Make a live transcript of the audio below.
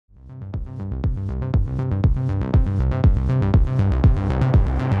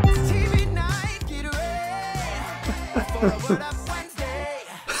The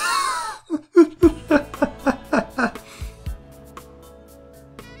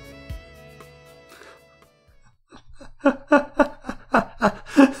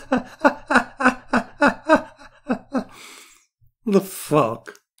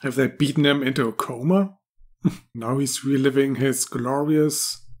fuck? Have they beaten him into a coma? Now he's reliving his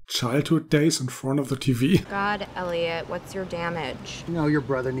glorious childhood days in front of the TV. God, Elliot, what's your damage? You know, your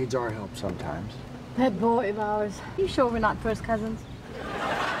brother needs our help sometimes. That boy of ours. You sure we're not first cousins?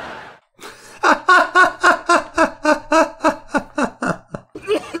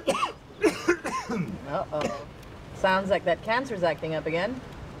 Uh-oh. Sounds like that cancer's acting up again.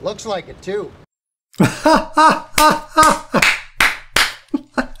 Looks like it, too. What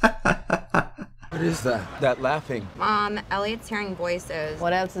is that? That laughing? Mom, Elliot's hearing voices.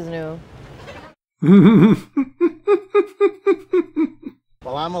 What else is new?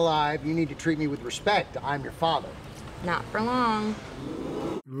 While I'm alive, you need to treat me with respect. I'm your father. Not for long.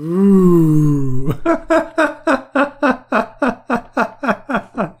 Ooh.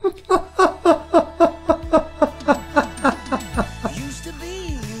 Used to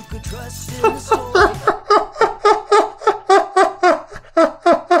be you could trust in the soul.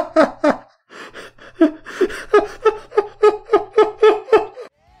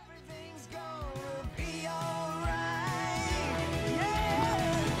 Everything's gonna be alright.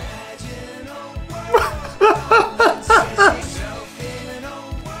 Yeah. Imagine a world. Yourself in a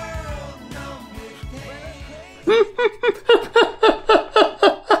world numb with hate.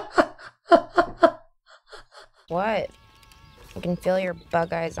 What? I can feel your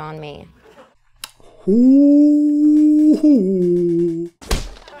bug eyes on me. Ooh.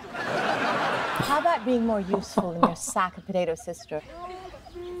 How about being more useful than your sack of potato sister?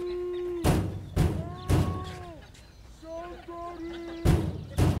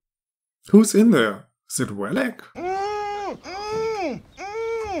 Who's in there? Is it Welek?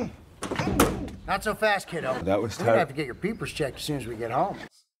 Not so fast, kiddo. That was We're gonna have to tight. get your peepers checked as soon as we get home.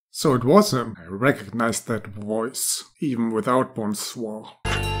 So it was him. I recognized that voice, even without bonsoir.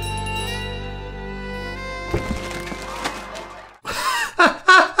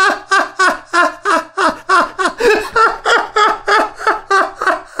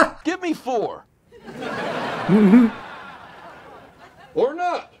 Give me 4. Or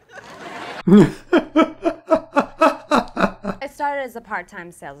not. I started as a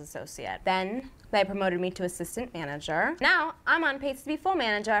part-time sales associate. Then they promoted me to assistant manager. Now I'm on pace to be full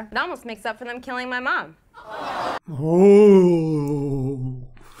manager. It almost makes up for them killing my mom. Oh.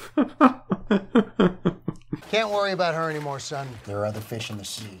 Can't worry about her anymore, son. There are other fish in the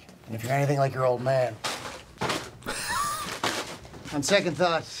sea. And if you're anything like your old man... On second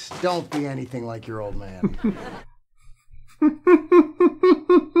thoughts, don't be anything like your old man.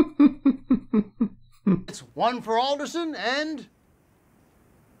 It's one for Alderson and...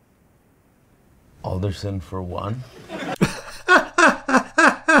 Alderson for 1?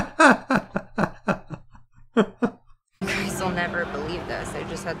 Guys will never believe this. I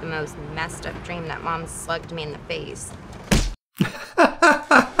just had the most messed up dream that mom slugged me in the face.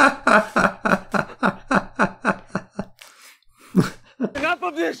 Enough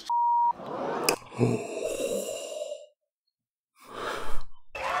of this.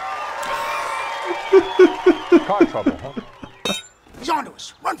 Car trouble, huh? He's onto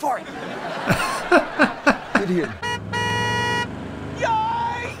us. Run for it. Idiot.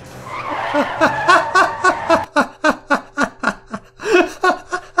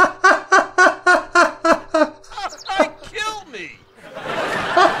 Kill me.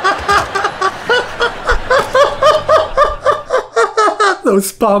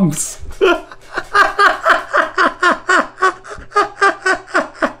 Those bumps.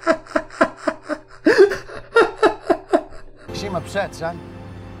 You seem upset, son.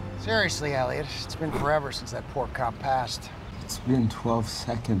 Seriously, Elliot. It's been forever since that poor cop passed. It's been 12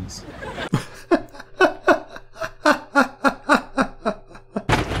 seconds.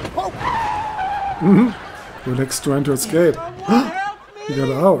 Relax trying to escape. He got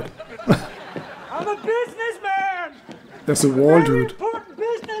out. I'm a businessman. There's a wall, dude. Important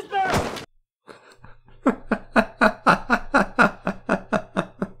businessman.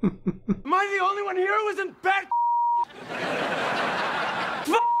 Am I the only one here who isn't bad?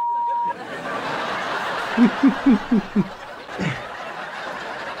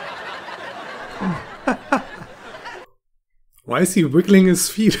 Why is he wiggling his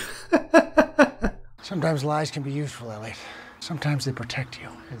feet? Sometimes lies can be useful, Elliot. Sometimes they protect you.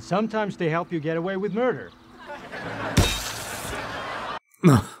 And sometimes they help you get away with murder.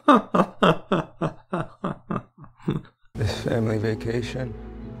 This family vacation.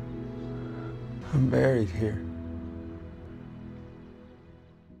 I'm buried here.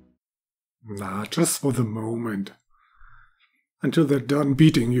 Nah, just for the moment. Until they're done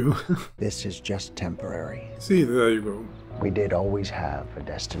beating you. This is just temporary. See, there you go. We did always have a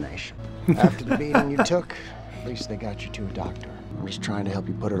destination. After the beating you took, at least they got you to a doctor. I'm just trying to help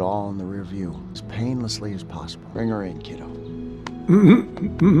you put it all in the rear view as painlessly as possible. Bring her in, kiddo.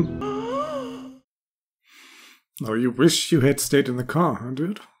 Oh, you wish you had stayed in the car, huh,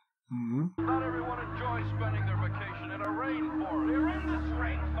 dude? Not everyone enjoys spending their vacation in a rainforest. We're in this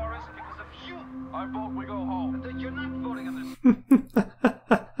rainforest because of you. I vote we go home. You're not voting on this.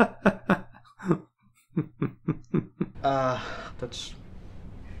 That's...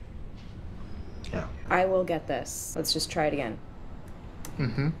 I will get this. Let's just try it again.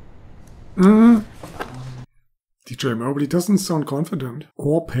 DJ Mobley doesn't sound confident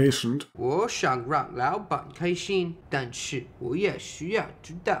or patient. 我想让老板开心，但是我也需要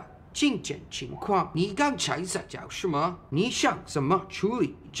知道进展情况。你刚才在讲什么？你想怎么处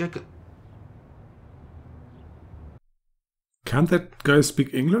理这个？ Can't that guy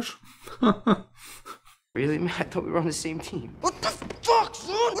speak English? Really, man? I thought we were on the same team. What the fuck,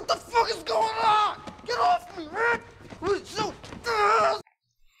 son? What the fuck is going on? Get off me, man!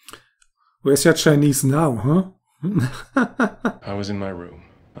 Where's your Chinese now, huh? I was in my room.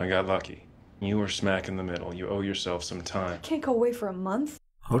 I got lucky. You were smack in the middle. You owe yourself some time. Can't go away for a month.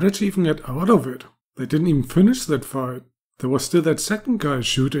 How did she even get out of it? They didn't even finish that fight. There was still that second guy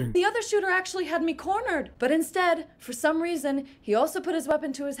shooting. The other shooter actually had me cornered, but instead, for some reason, he also put his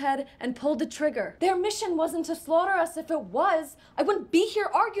weapon to his head and pulled the trigger. Their mission wasn't to slaughter us. If it was, I wouldn't be here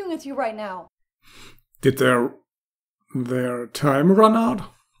arguing with you right now. Did their time run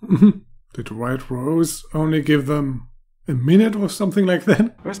out? Did White Rose only give them a minute or something like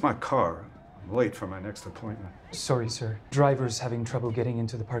that? Where's my car? I'm late for my next appointment. Sorry, sir. Driver's having trouble getting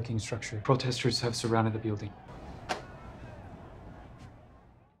into the parking structure. Protesters have surrounded the building.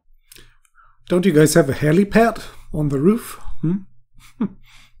 Don't you guys have a helipad on the roof?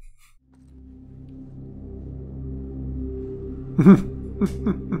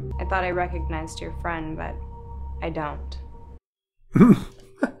 I thought I recognized your friend, but I don't.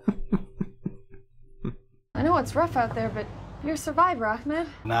 I know it's rough out there, but you're a survivor, Ahmed.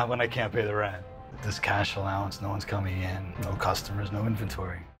 Not when I can't pay the rent. This cash allowance, no one's coming in. No customers, no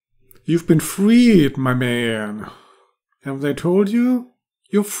inventory. You've been freed, my man. Have they told you?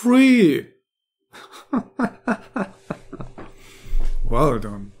 You're free. Well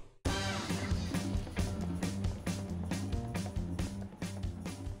done.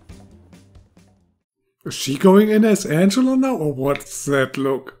 Is she going in as Angela now, or what's that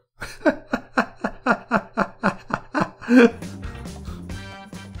look?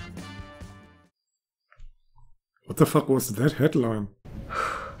 What the fuck was that headline?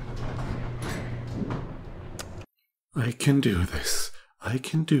 I can do this. I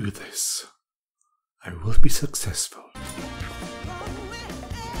can do this. I will be successful.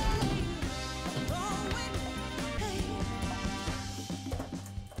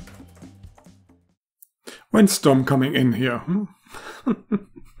 When's Storm coming in here?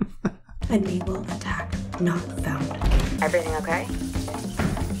 And we will attack. Not found. Everything okay?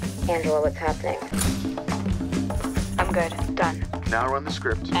 Angela, what's happening? I'm good. Done. Now run the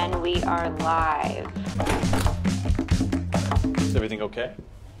script. And we are live. Is everything okay?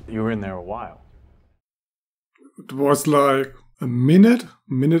 You were in there a while. It was like a minute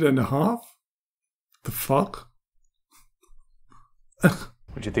and a half? The fuck?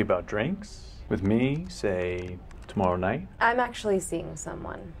 What'd you think about drinks? With me, say, tomorrow night? I'm actually seeing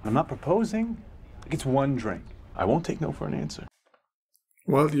someone. I'm not proposing. It's one drink. I won't take no for an answer.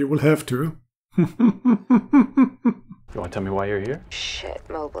 Well, you will have to. You want to tell me why you're here? Shit,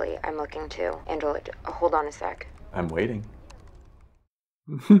 Mobley. I'm looking too. Angela, hold on a sec. I'm waiting.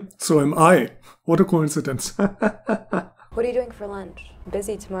 So am I. What a coincidence. What are you doing for lunch?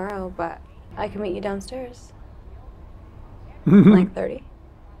 Busy tomorrow, but I can meet you downstairs. Like 30.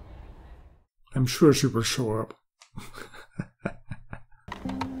 I'm sure she will show up.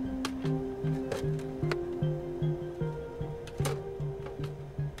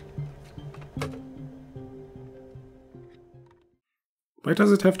 Why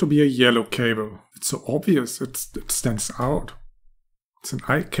does it have to be a yellow cable? It's so obvious. It stands out. It's an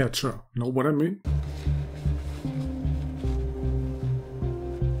eye catcher. Know what I mean?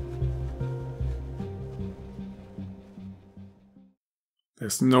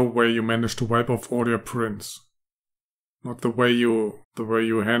 There's no way you managed to wipe off all your prints. Not the way you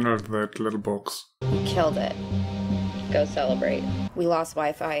handled that little box. You killed it. Go celebrate. We lost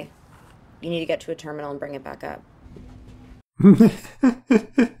Wi-Fi. You need to get to a terminal and bring it back up.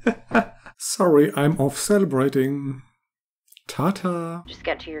 Sorry, I'm off celebrating. Ta-ta. Just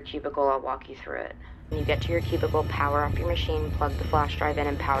get to your cubicle, I'll walk you through it. When you get to your cubicle, power off your machine, plug the flash drive in,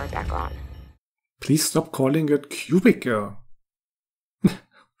 and power it back on. Please stop calling it cubicle.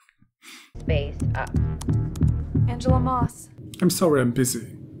 Space up. Angela Moss. I'm sorry, I'm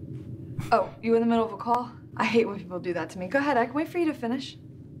busy. Oh, you in the middle of a call? I hate when people do that to me. Go ahead, I can wait for you to finish.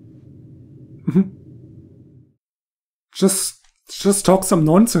 Just talk some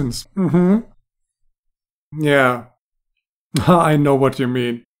nonsense. Yeah. I know what you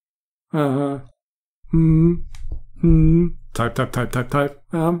mean. Type.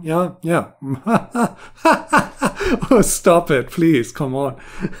 Yeah. Oh, stop it, please. Come on.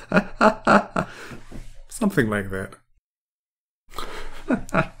 Something like that.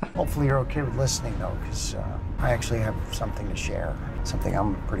 Hopefully you're okay with listening, though, because I actually have something to share. Something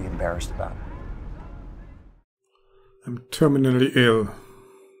I'm pretty embarrassed about. I'm terminally ill.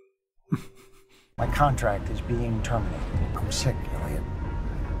 My contract is being terminated. I'm sick, Elliot.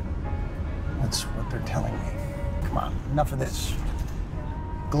 That's what they're telling me. Come on, enough of this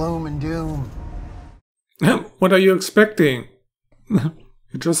gloom and doom. What are you expecting?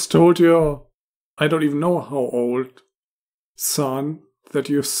 You just told your, I don't even know how old, son that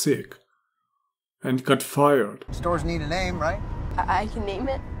you're sick and got fired. Stores need a name, right? I can name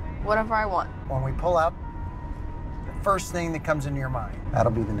it whatever I want. When we pull up, the first thing that comes into your mind,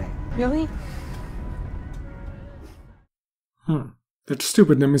 that'll be the name. Really? That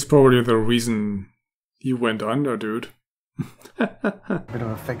stupid name is probably the reason you went under, dude. Bit of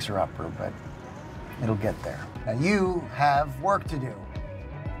a fixer-upper, but it'll get there. Now you have work to do.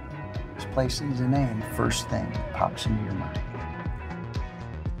 This place needs a name. First thing that pops into your mind.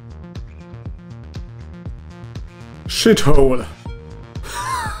 Shithole.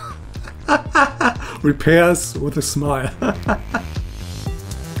 Repairs with a smile.